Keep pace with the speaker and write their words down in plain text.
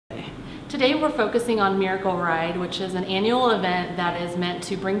Today we're focusing on Miracle Ride, which is an annual event that is meant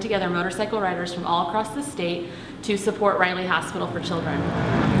to bring together motorcycle riders from all across the state to support Riley Hospital for Children.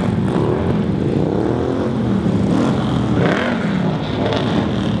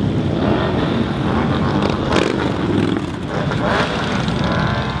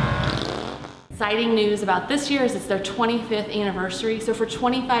 Exciting news about this year is it's their 25th anniversary. So for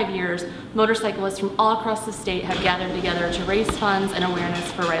 25 years, motorcyclists from all across the state have gathered together to raise funds and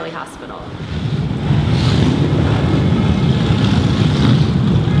awareness for Riley Hospital.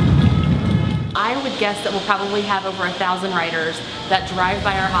 I would guess that we'll probably have over 1,000 riders that drive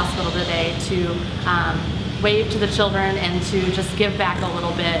by our hospital today to wave to the children and to just give back a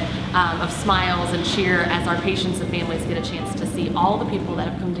little bit of smiles and cheer as our patients and families get a chance to see all the people that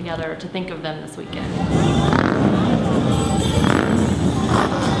have come together to think of them this weekend.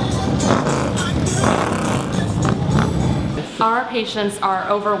 Our patients are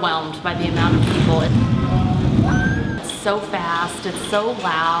overwhelmed by the amount of people. It's so fast, it's so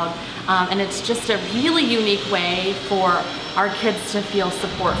loud, and it's just a really unique way for our kids to feel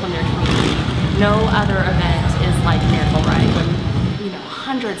support from their community. No other event is like Miracle Ride, when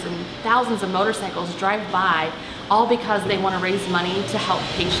hundreds and thousands of motorcycles drive by, all because they want to raise money to help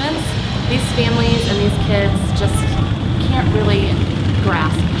patients. These families and these kids just can't really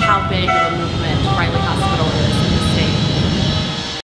grasp how big of a movement Riley Hospital